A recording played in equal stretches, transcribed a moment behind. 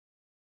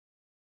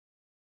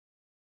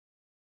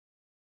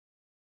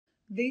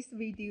This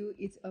video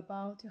is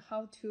about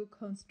how to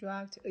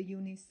construct a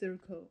unit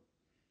circle.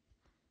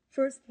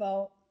 First of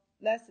all,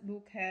 let's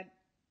look at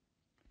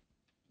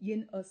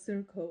in a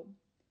circle.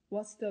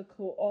 What's the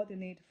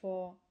coordinate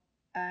for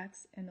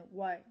x and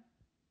y?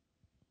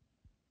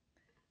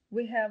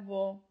 We have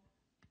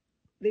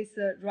this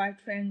right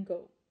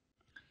triangle.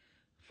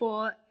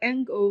 For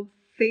angle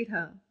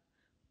theta,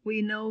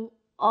 we know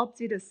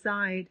opposite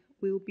side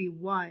will be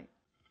y,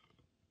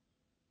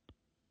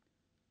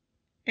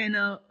 and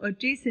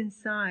adjacent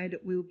side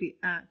will be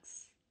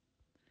x.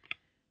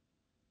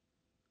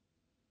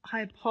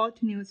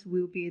 Hypotenuse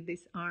will be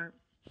this arm.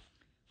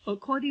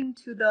 According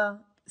to the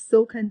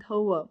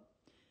SOHCAHTOA,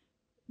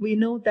 we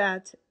know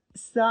that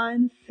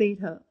sine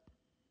theta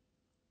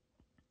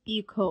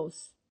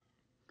equals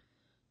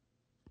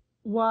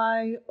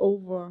y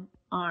over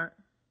r.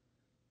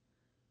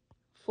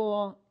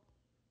 For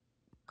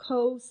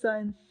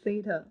cosine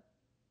theta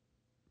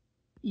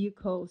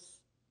equals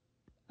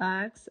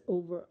x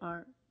over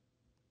r.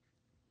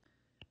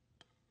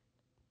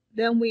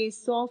 Then we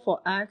solve for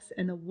x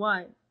and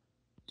y.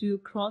 Do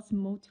cross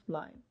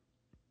multiply.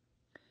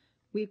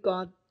 We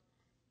got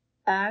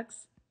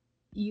x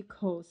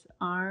equals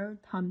r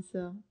times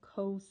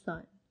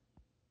cosine.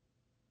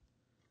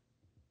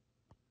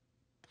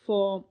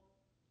 For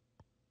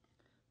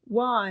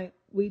y,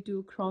 we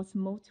do cross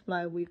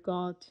multiply. We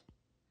got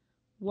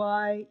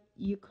y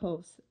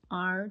equals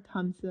r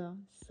times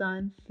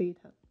sine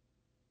theta.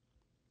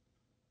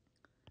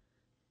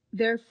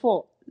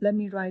 Therefore, let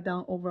me write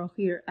down over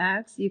here,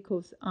 x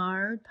equals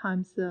r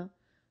times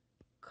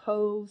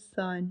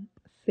cosine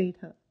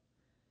theta.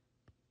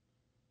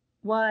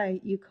 Y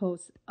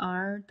equals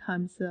r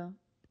times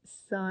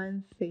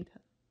sine theta.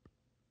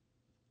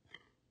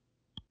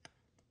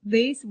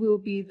 This will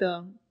be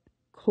the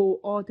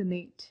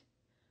coordinate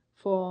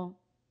for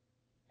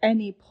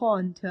any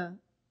point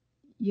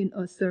in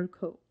a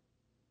circle.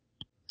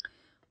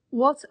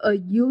 What's a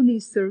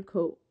unit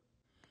circle?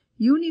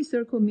 Unit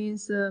circle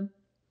means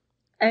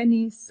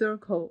any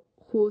circle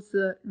whose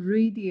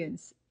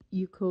radius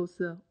equals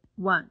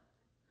 1.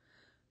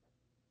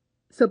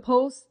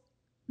 Suppose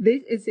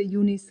this is a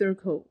unit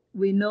circle.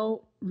 We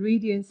know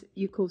radius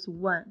equals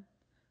 1.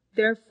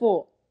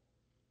 Therefore,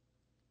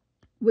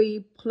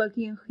 we plug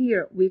in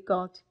here, we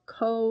got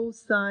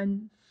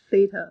cosine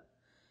theta,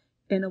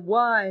 and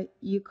y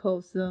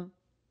equals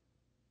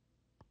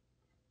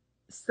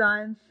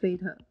sine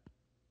theta.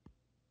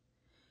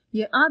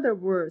 In other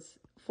words,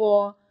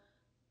 for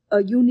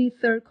a unit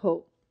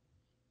circle,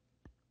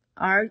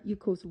 r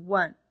equals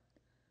 1,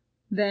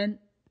 then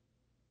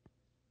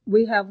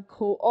we have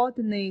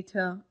coordinate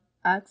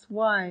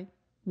xy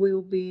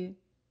will be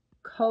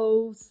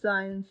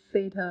cosine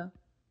theta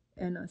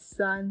and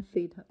sine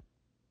theta.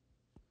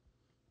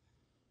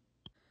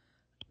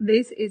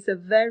 This is a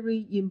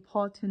very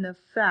important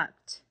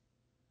fact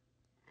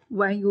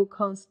when you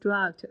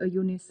construct a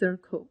unit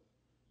circle.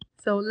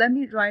 So let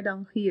me write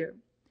down here.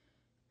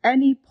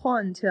 Any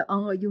point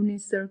on a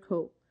unit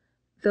circle,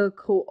 the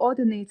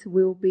coordinates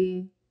will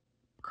be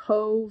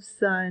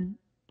cosine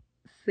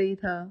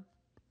theta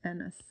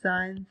and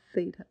sine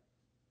theta.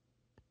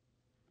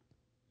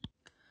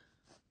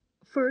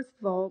 First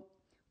of all,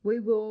 we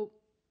will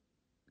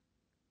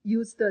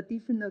use the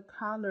different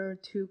color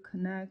to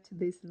connect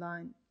this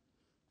line.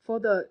 For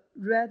the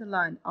red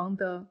line on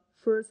the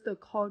first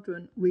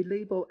quadrant, we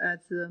label as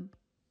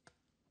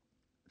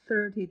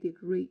 30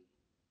 degree.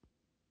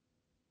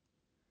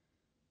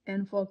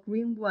 And for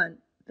green one,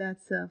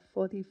 that's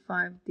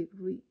 45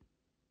 degree.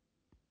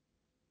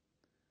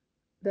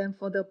 Then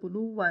for the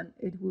blue one,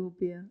 it will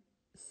be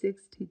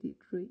 60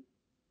 degree.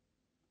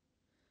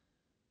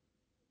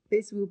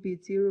 This will be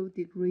 0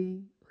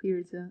 degree.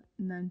 Here's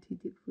 90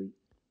 degree.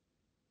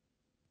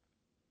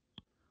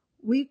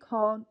 We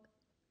call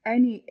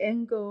any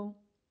angle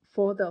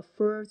for the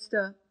first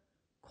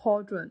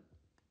quadrant.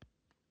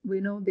 We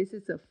know this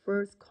is the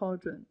first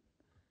quadrant,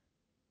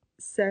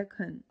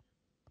 second,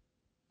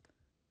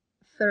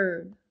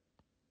 third,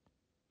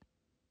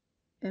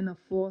 and the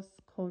fourth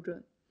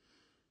quadrant.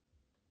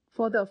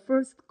 For the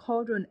first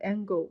quadrant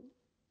angle,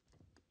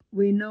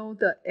 we know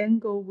the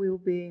angle will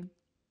be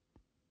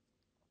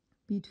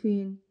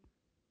between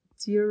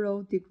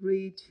 0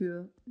 degree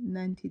to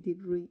 90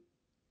 degree.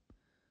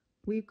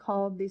 We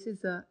call this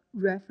is a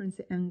reference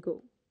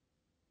angle.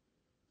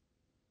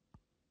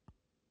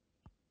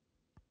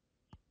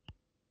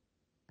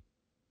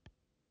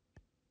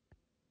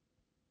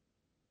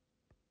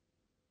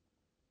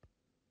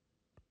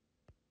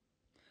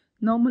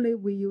 Normally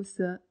we use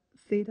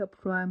theta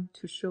prime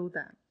to show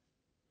that.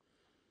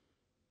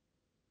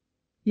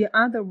 In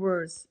other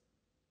words,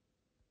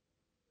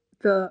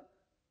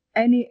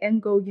 any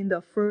angle in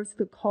the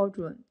first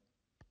quadrant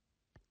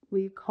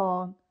we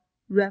call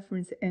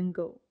reference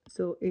angle,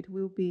 so it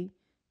will be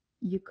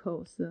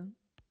equals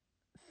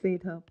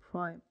theta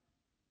prime.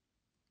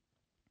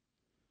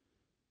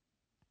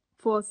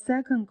 For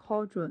second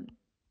quadrant,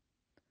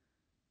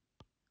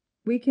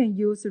 we can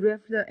use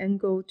reference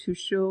angle to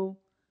show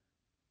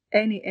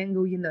any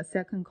angle in the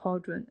second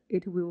quadrant.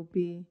 It will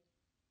be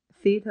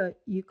theta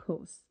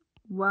equals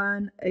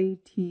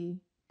 180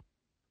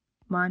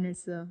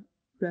 minus the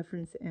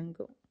reference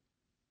angle.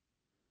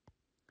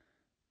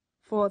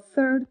 For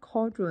third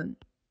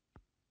quadrant,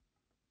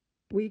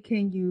 we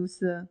can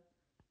use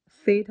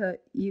theta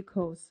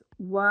equals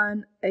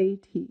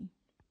 180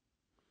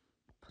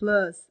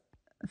 plus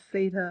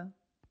theta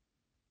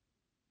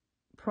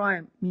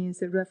prime, means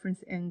the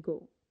reference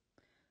angle.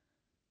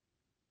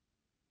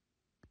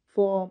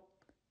 For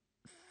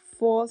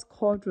fourth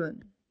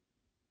quadrant,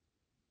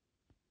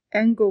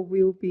 angle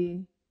will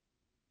be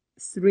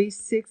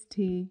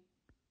 360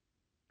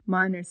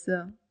 minus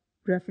the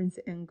reference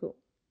angle.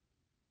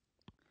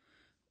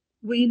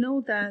 We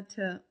know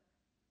that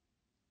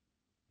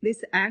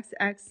this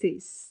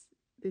x-axis,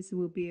 this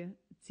will be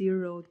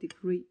 0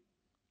 degree.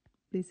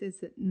 This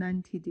is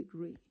 90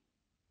 degree,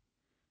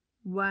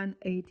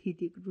 180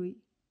 degree,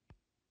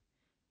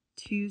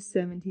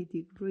 270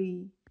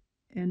 degree,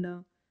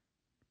 and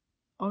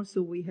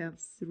also we have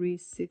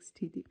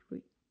 360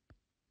 degree.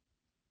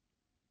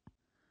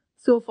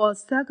 So for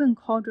second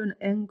quadrant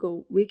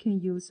angle, we can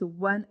use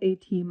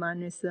 180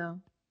 minus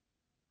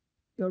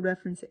your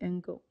reference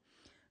angle.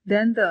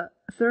 Then the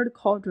third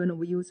quadrant,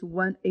 we use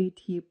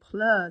 180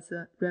 plus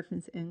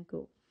reference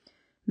angle.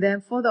 Then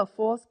for the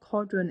fourth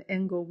quadrant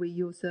angle, we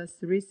use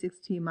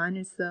 360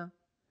 minus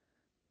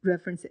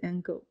reference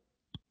angle.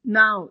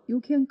 Now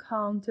you can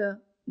count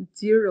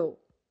 0,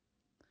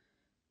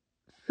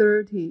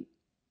 30,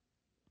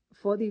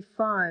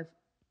 45,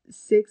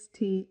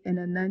 60,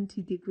 and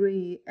 90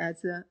 degree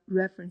as a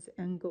reference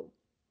angle.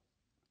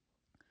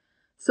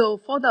 So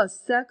for the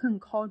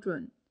second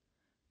quadrant,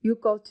 you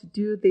got to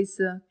do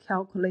this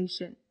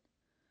calculation.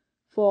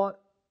 For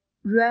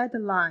red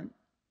line,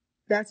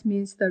 that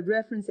means the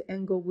reference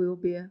angle will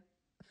be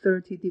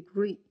 30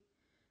 degree.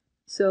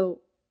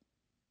 So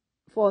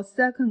for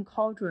second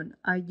quadrant,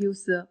 I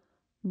use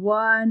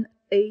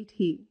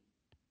 180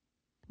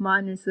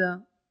 minus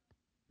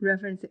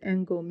reference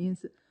angle,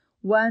 means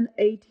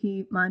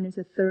 180 minus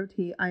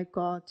 30, I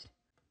got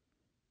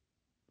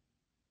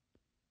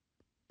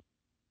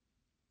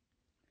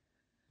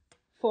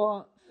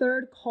for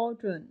third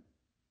quadrant,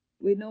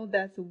 we know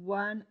that's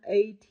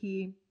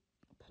 180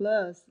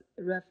 plus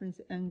reference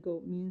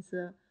angle, means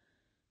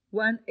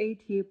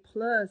 180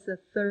 plus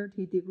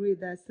 30 degree,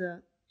 that's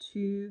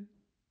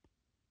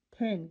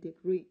 210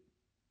 degree.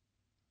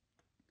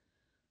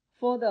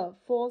 For the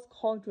fourth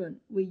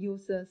quadrant, we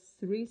use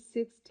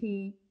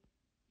 360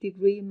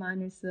 degree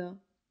minus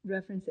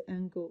reference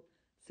angle.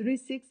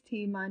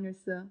 360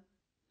 minus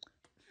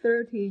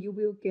 30, you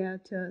will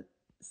get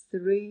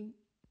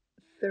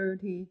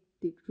 330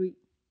 degree.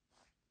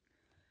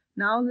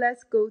 Now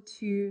let's go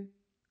to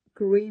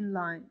green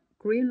line.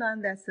 Green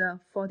line, that's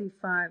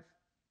 45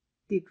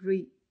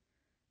 degree.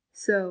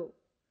 So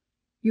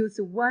use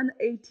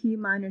 180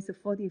 minus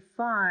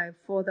 45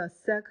 for the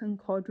second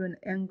quadrant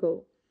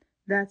angle.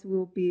 That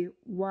will be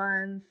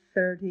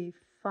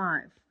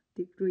 135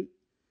 degree.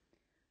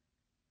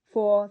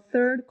 For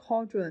third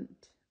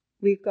quadrant,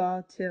 we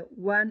got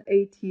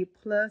 180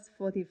 plus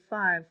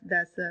 45,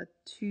 that's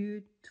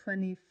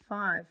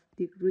 225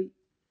 degree.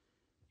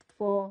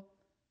 For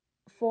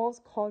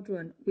fourth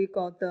quadrant, we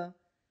got the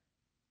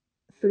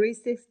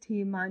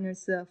 360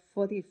 minus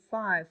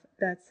 45,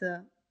 that's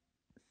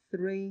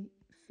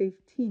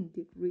 315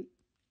 degree.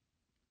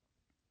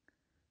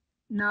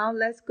 Now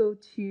let's go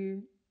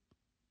to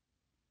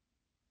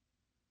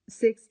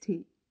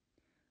 60.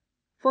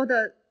 For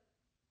the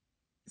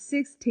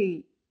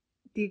 60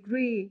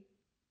 degree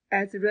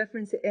as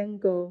reference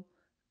angle,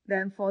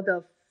 then for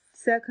the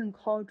second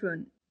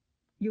quadrant,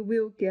 you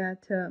will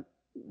get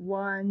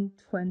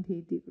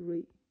 120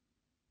 degree.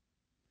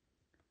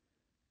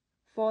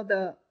 For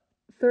the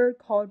third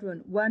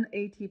quadrant,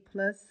 180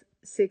 plus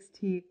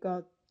 60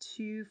 got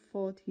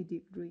 240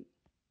 degree.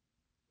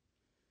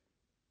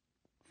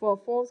 For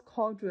fourth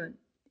quadrant,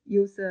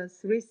 use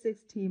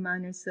 360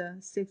 minus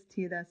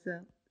 60, that's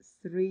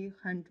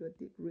 300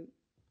 degree.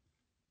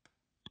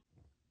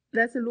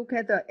 Let's look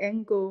at the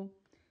angle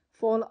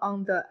fall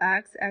on the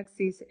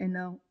x-axis and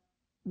the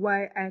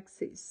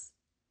y-axis.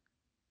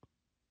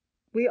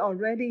 We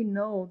already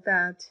know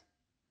that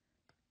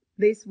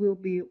this will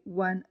be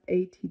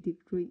 180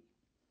 degree.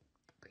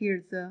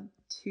 Here's a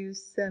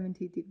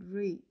 270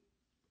 degree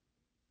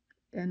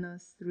and a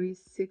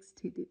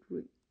 360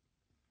 degree.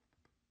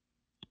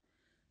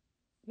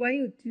 When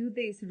you do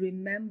this,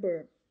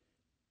 remember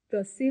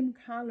the same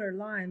color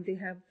line, they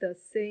have the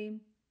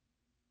same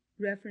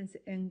reference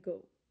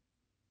angle.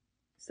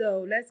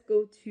 So let's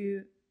go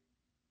to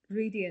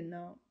radian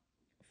now.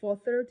 For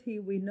 30,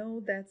 we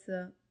know that's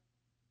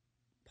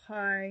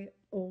pi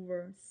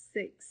over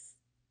 6.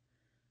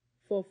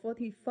 For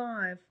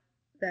 45,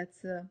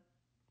 that's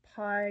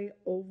pi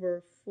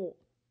over 4.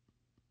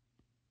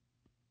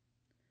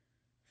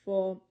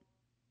 For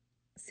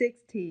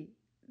 60,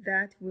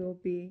 that will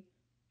be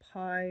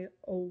pi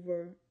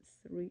over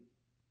 3.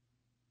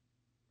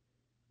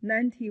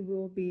 90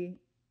 will be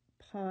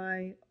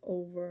pi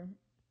over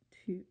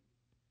 2.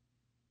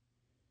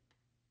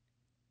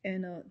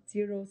 and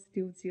 0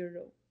 still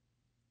 0.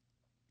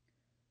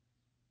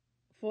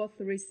 For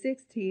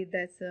 360,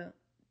 that's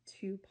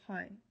 2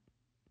 pi.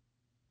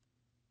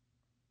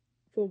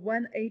 For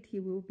 180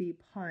 will be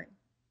pi.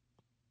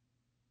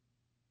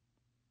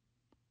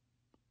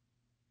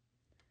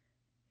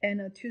 And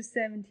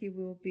 270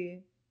 will be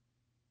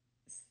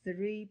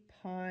 3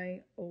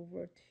 pi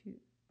over 2.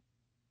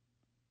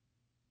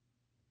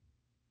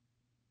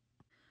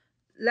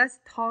 Let's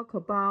talk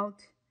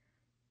about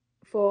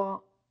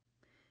for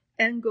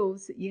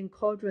angles in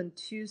quadrant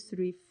 2,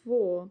 3,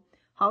 4,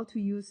 how to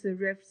use the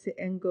reference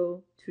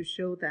angle to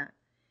show that.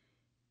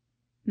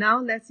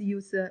 Now let's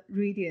use the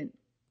radian.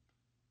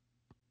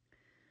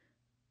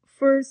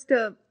 First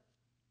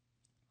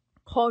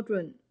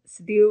quadrant,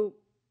 still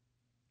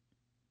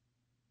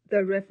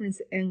the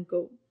reference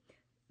angle.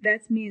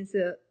 That means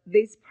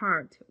this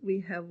part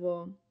we have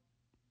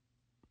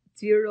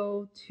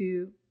 0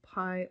 to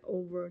pi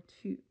over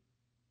 2.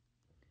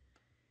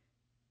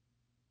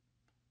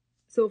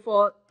 So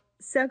for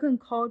second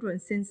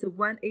quadrant, since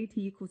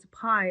 180 equals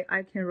pi,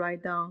 I can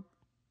write down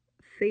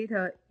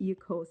theta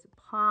equals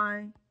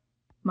pi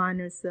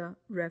minus the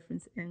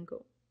reference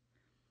angle.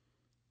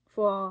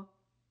 For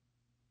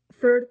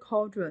third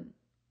quadrant,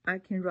 I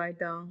can write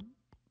down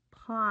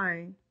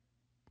pi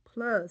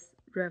plus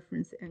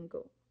reference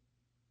angle.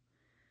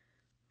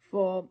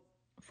 For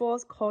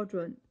fourth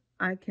quadrant,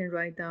 I can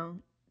write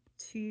down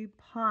 2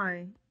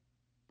 pi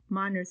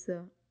minus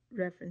the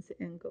reference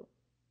angle.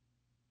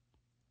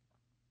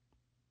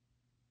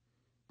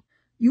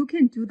 You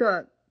can do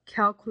the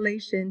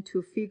calculation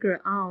to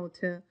figure out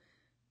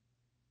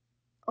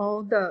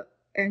all the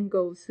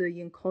angles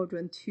in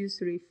quadrant 2,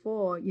 3,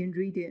 4 in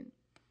radian.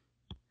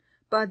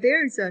 But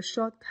there is a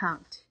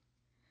shortcut.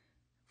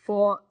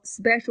 For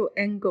special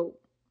angle,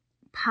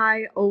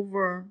 pi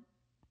over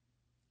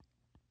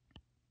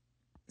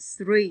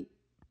 3,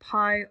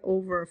 pi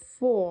over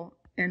 4,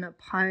 and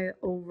pi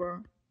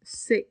over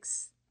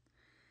 6.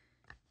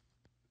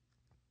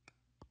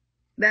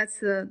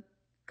 That's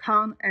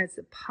count as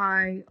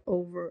pi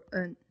over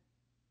n.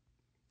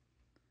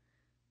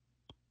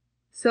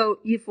 So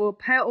if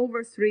pi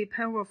over 3,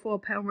 pi over 4,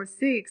 pi over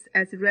 6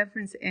 as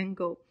reference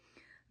angle,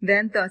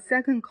 then the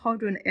second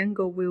quadrant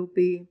angle will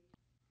be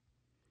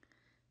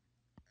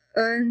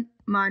n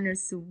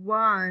minus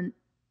 1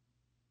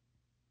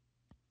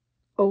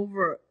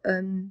 over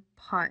n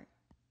pi.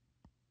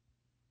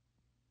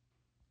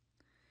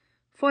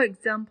 For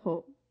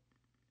example,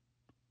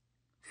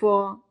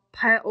 for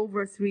pi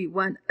over 3,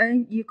 when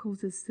n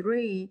equals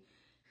 3,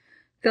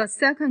 the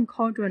second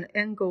quadrant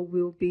angle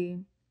will be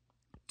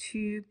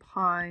 2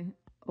 pi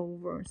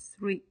over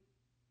 3.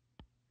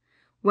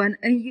 When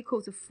n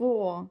equals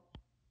 4,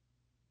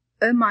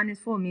 n minus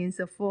 4 means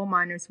 4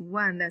 minus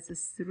 1, that's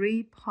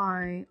 3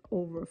 pi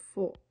over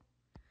 4.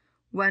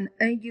 When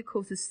n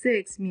equals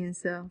 6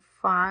 means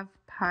 5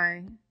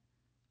 pi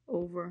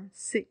over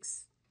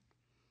 6.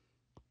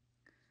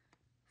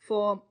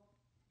 For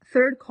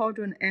third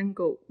quadrant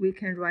angle, we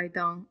can write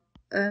down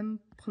n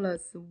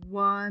plus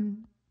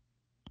 1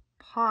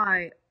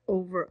 pi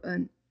over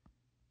n.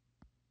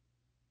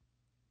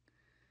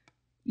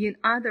 In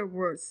other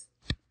words,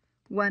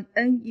 when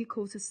n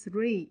equals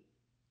 3,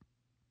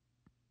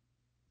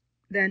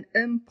 then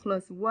n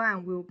plus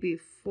 1 will be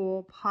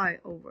 4 pi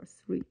over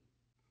 3.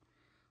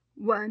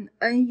 When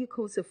n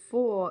equals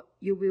 4,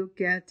 you will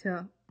get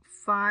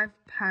 5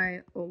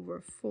 pi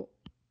over 4.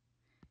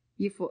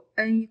 If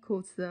n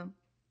equals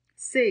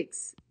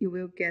 6, you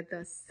will get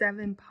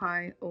 7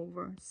 pi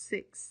over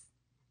 6.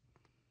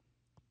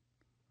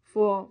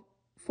 For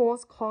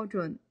fourth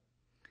quadrant,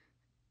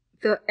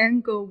 the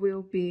angle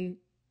will be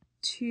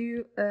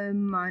 2n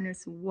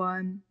minus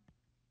 1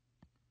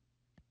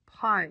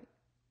 pi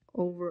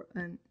over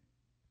n.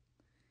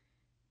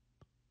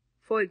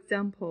 For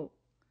example,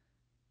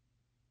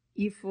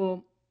 if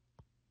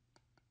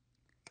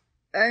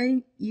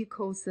n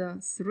equals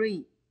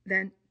 3,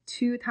 then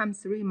 2 times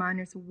 3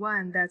 minus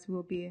 1, that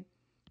will be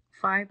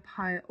 5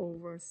 pi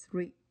over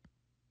 3.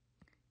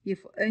 If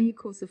n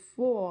equals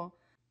 4,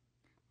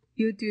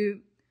 you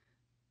do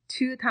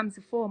 2 times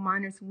 4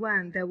 minus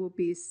 1, that will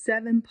be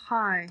 7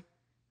 pi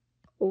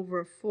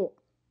over 4.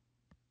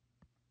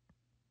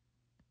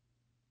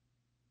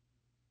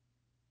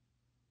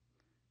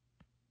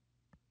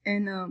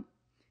 And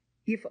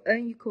if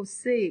n equals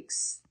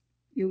 6,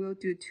 you will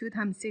do 2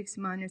 times 6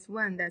 minus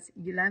 1, that's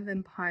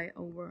 11 pi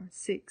over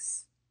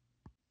 6.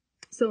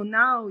 So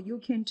now you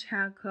can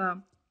check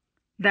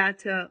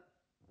that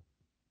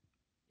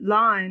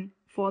line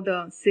for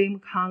the same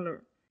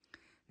color.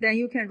 Then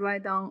you can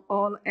write down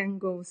all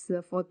angles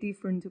for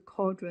different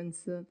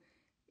quadrants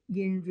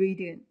in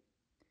radian.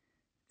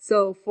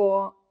 So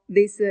for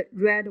this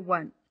red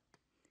one,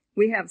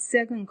 we have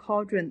second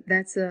quadrant,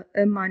 that's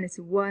n minus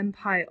 1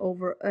 pi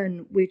over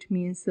n, which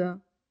means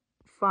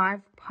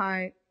 5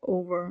 pi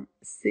over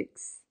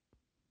 6.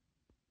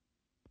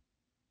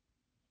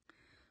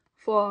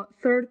 For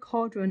third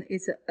quadrant,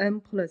 it's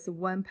n plus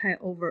 1 pi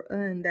over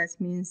n, that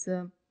means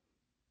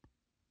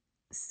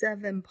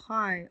 7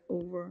 pi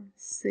over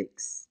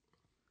 6.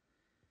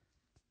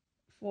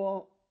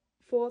 For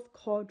fourth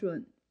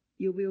quadrant,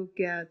 you will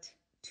get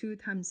 2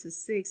 times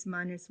 6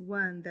 minus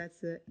 1,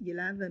 that's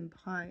 11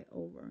 pi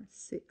over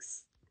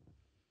 6.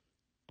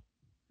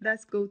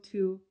 Let's go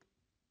to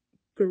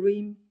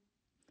green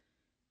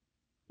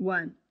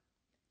 1.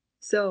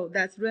 So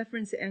that's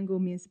reference angle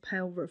means pi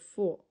over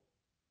 4.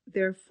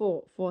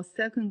 Therefore, for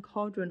second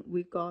quadrant,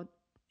 we got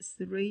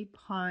 3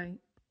 pi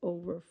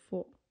over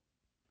 4.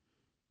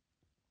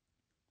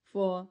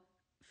 For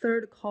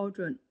third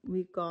quadrant,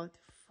 we got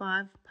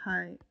 5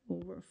 pi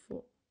over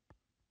 4.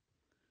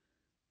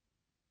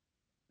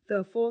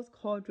 The fourth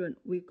quadrant,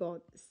 we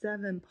got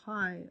 7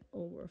 pi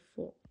over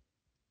 4.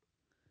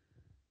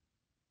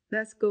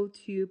 Let's go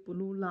to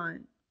blue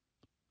line.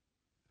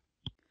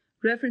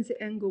 Reference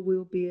angle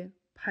will be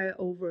pi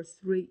over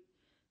 3.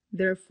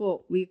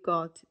 Therefore, we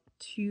got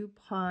 2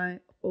 pi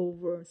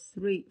over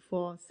 3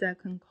 for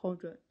second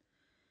quadrant.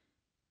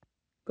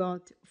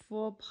 Got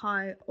 4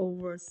 pi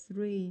over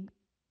 3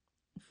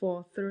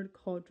 for third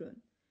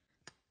quadrant.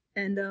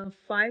 And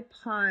 5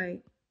 pi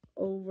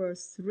over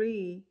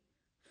 3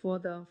 for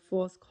the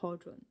fourth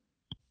quadrant.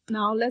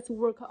 Now let's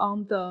work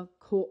on the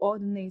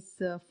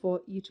coordinates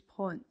for each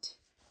point.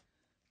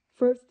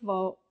 First of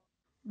all,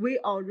 we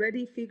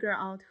already figured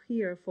out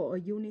here for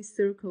a unit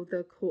circle,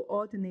 the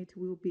coordinate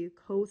will be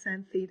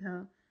cosine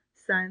theta,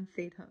 sine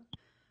theta.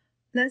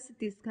 Let's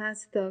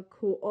discuss the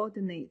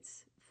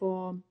coordinates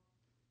for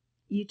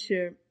each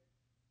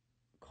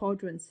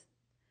quadrants.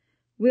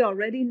 We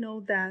already know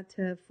that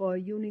for a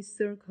unit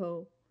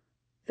circle,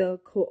 the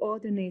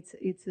coordinates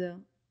is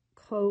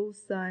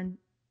cosine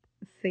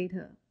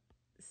theta,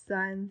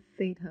 sine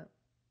theta.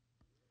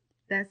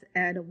 Let's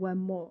add one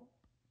more,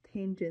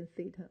 tangent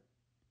theta.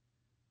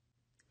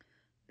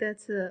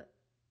 That's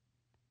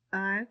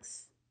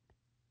x,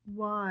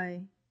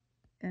 y,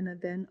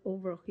 and then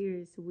over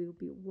here will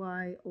be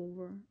y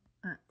over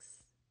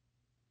x.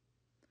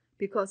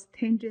 Because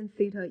tangent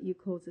theta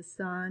equals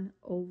sine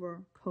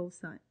over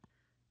cosine.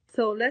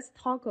 So let's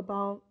talk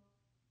about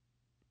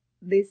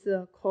these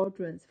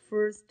quadrants,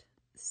 first,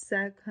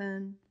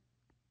 second,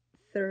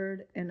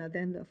 third, and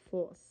then the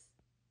fourth.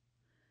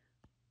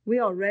 We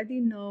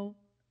already know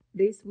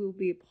this will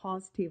be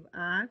positive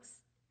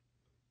x,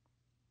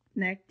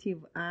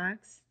 negative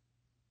x,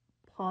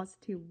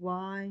 positive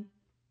y,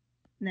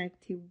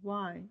 negative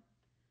y.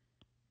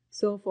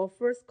 So for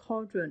first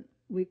quadrant,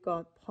 we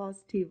got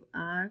positive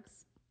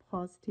x,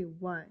 positive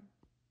y.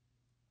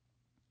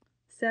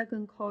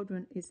 Second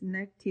quadrant is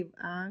negative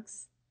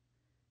x,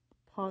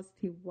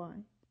 positive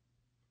y.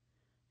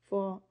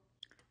 For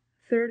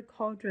third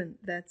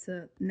quadrant, that's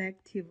a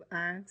negative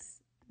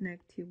x,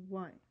 negative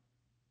y.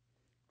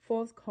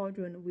 Fourth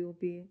quadrant will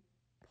be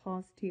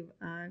positive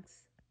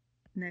x,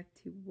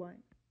 negative y.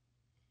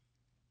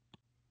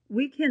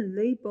 We can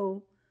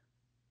label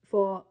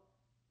for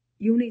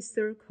unit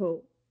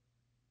circle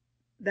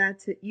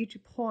that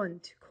each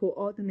point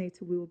coordinate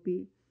will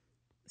be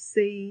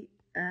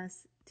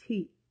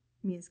CST,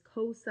 means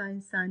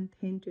cosine, sine,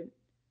 tangent.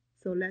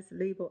 So let's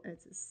label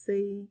as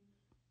CST.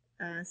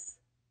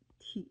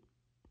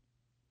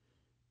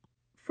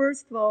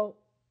 First of all,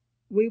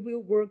 we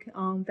will work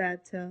on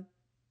that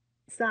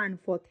sine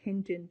for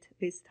tangent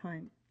this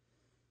time.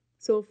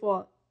 So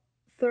for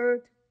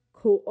third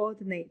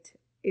coordinate,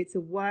 it's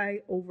y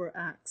over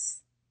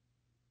x.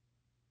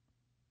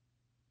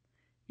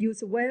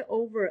 Use y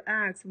over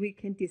x, we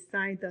can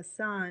decide the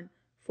sine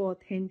for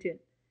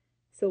tangent.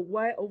 So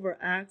y over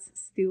x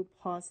still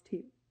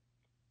positive.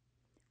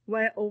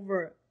 Y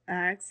over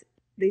x,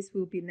 this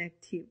will be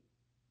negative.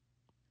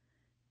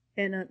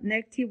 And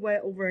negative y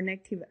over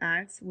negative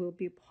x will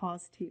be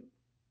positive.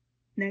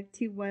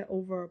 Negative y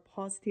over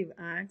positive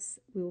x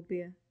will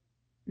be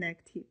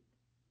negative.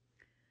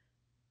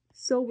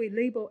 So we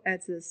label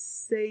as a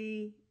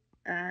CST,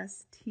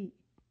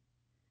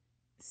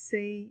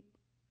 CST,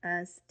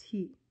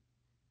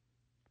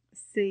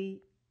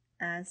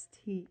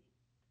 CST,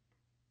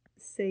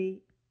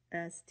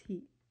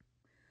 CST.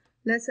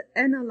 Let's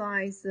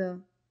analyze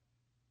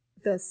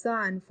the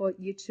sine for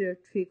each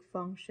trig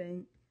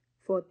function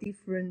for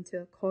different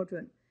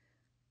quadrant.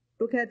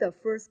 Look at the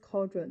first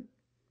quadrant.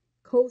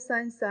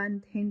 Cosine,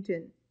 sine,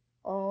 tangent,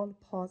 all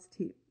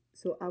positive.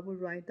 So I will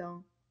write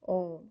down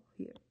all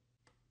here.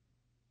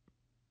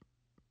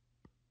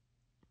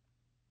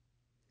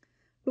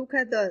 Look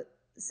at the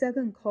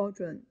second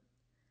quadrant.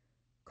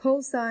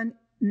 Cosine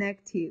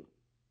negative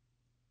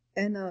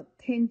and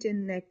tangent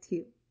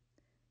negative,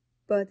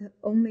 but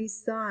only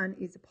sine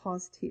is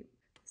positive.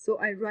 So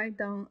I write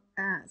down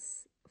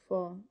S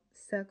for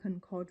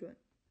second quadrant.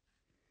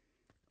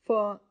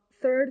 For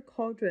third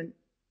quadrant,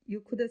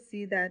 you could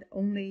see that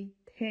only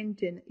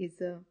tangent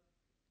is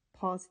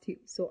positive,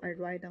 so I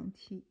write down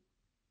T.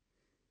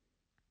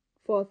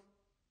 For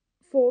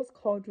fourth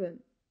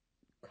quadrant,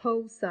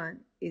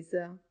 cosine is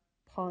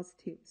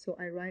positive, so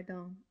I write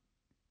down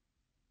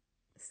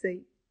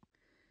C.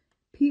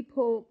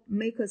 People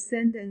make a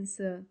sentence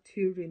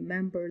to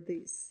remember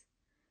this.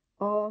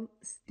 All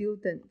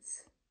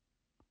students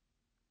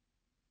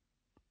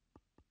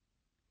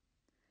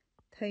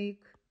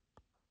take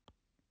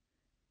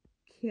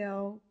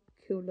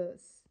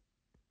calculus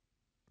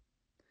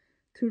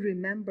to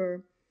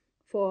remember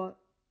for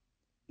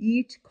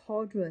each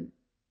quadrant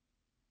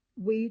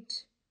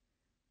which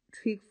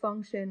trig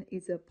function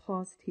is a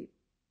positive.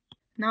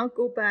 Now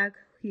go back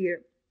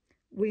here.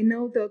 We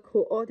know the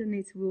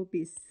coordinates will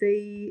be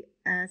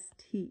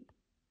CST.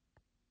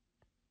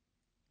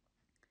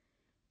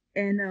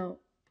 And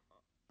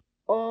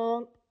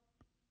all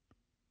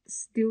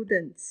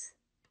students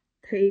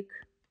take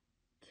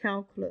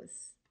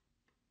calculus.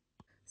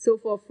 So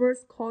for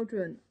first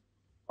quadrant,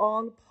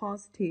 all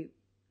positive,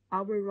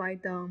 I will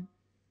write down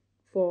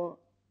for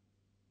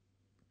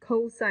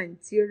cosine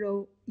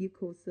 0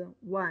 equals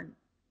 1.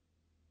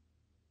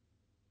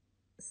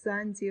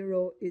 Sine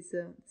 0 is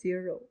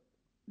 0.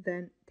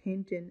 Then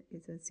tangent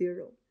is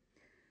 0.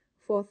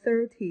 For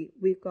 30,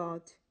 we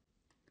got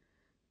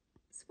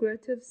square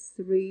root of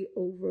 3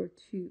 over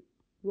 2,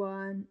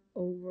 1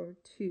 over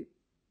 2.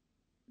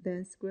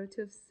 Then square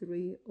root of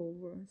 3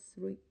 over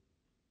 3.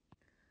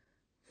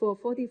 For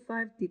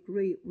 45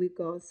 degree, we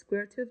got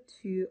square root of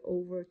 2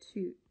 over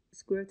 2,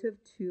 square root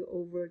of 2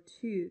 over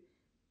 2,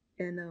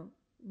 and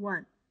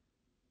 1.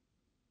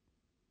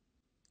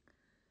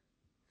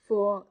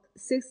 For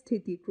 60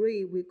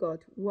 degree, we got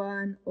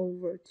 1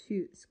 over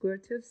 2, square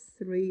root of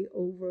 3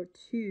 over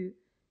 2,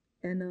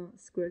 and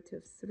square root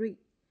of 3.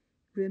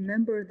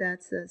 Remember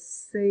that's a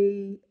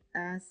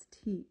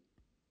CST.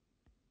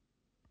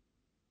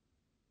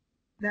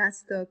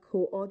 That's the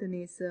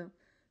coordinates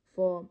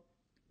for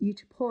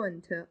each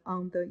point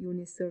on the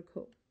unit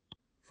circle.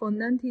 For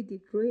 90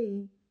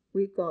 degree,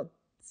 we got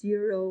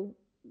 0,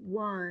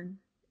 1,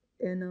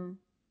 and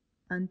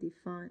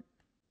undefined.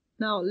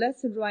 Now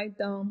let's write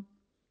down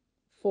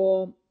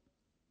for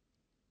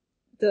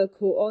the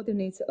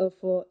coordinates of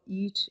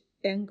each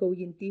angle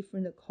in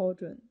different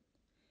quadrant.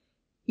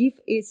 If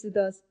it's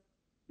the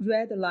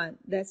red line,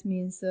 that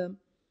means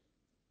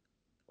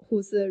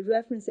whose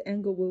reference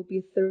angle will be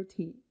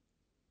 30.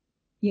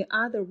 In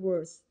other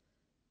words,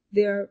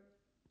 their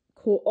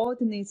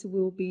coordinates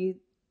will be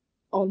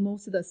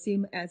almost the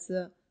same as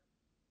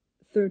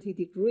 30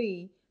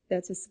 degree.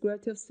 That's a square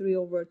root of 3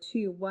 over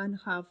 2,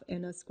 1/2,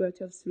 and a square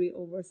root of 3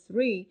 over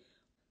 3.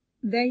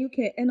 Then you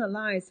can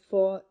analyze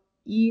for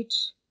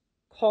each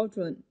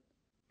quadrant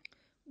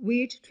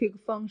which trig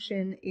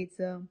function is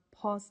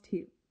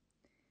positive.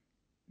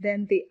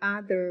 Then the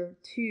other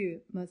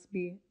two must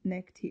be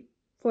negative.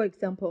 For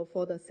example,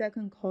 for the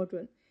second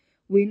quadrant,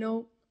 we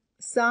know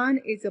sine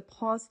is a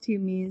positive,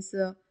 means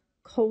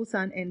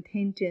cosine and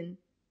tangent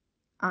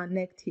are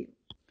negative.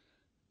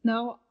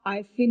 Now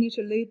I finish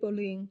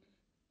labeling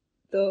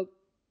the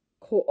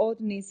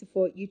coordinates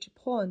for each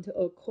point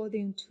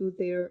according to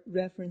their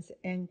reference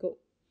angle.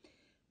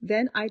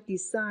 Then I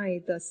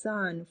decide the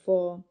sign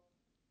for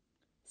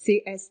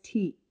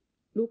CST.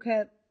 Look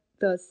at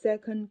the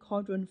second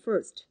quadrant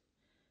first.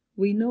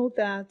 We know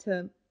that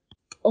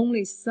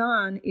only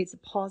sine is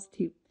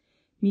positive,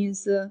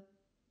 means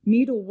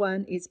middle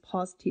one is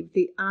positive.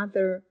 The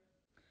other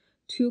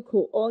two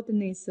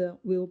coordinates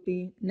will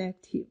be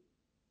negative.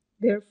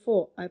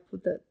 Therefore, I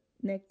put the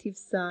negative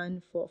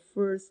sign for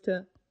first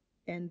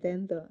and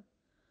then the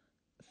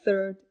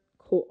third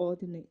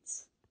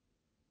coordinates.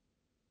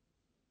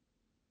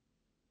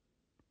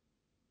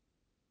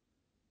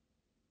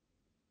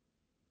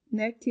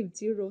 Negative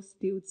 0,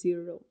 still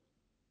 0.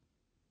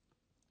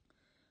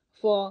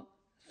 For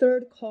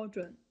third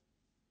quadrant,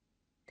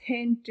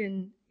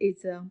 tangent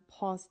is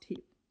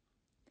positive.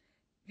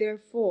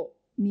 Therefore,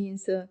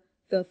 means the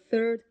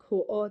third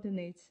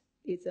coordinate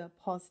is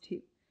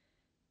positive.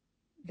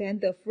 Then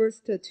the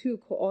first two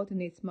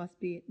coordinates must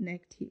be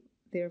negative.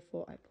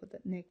 Therefore, I put the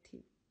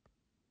negative,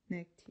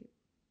 negative.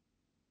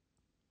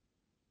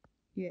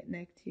 Yeah,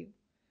 negative.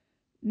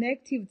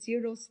 Negative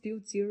 0, still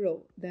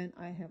 0. Then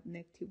I have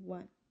negative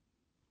 1.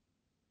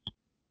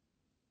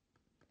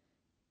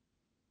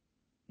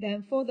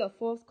 Then for the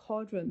fourth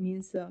quadrant,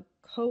 means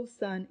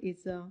cosine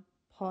is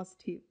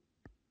positive.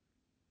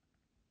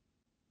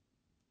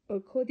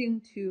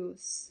 According to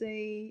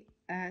CST,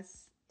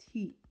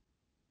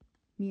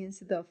 means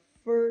the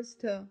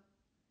first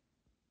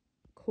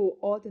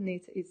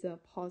coordinate is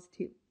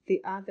positive.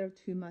 The other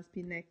two must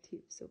be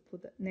negative. So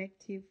put the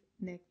negative,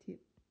 negative,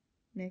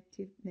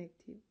 negative,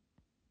 negative,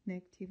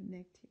 negative,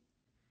 negative.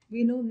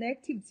 We know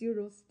negative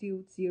 0,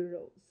 still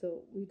 0.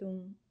 So we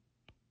don't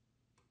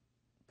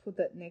put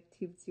that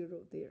negative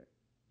 0 there.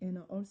 And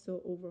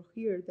also over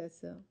here,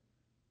 that's a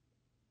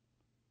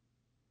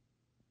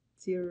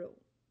 0.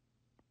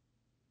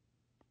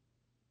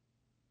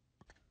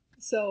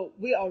 So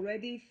we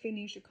already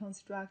finished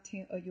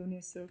constructing a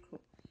unit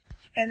circle.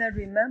 And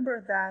remember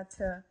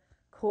that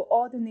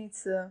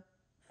coordinates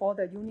for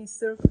the unit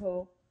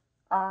circle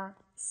are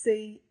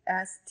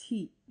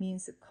CST,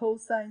 means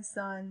cosine,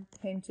 sine,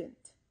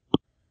 tangent.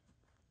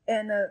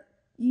 And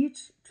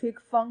each trig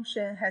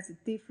function has a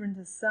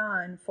different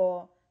sign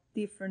for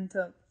different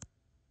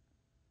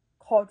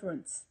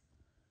quadrants.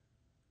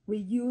 We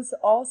use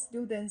all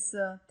students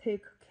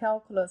take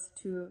calculus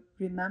to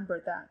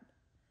remember that.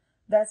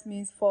 That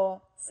means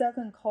for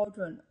second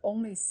quadrant,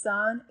 only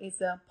sine is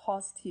a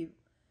positive.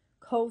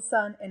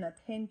 Cosine and a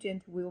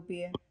tangent will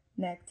be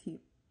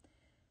negative.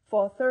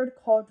 For third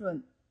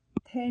quadrant,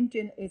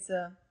 tangent is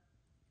a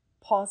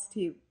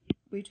positive,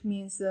 which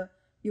means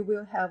you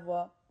will have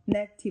a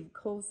negative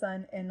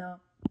cosine and a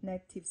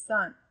negative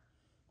sine.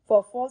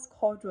 For fourth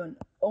quadrant,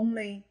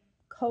 only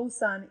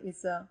cosine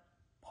is a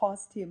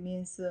positive,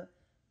 means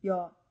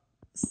your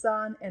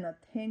sine and a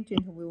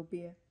tangent will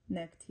be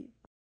negative.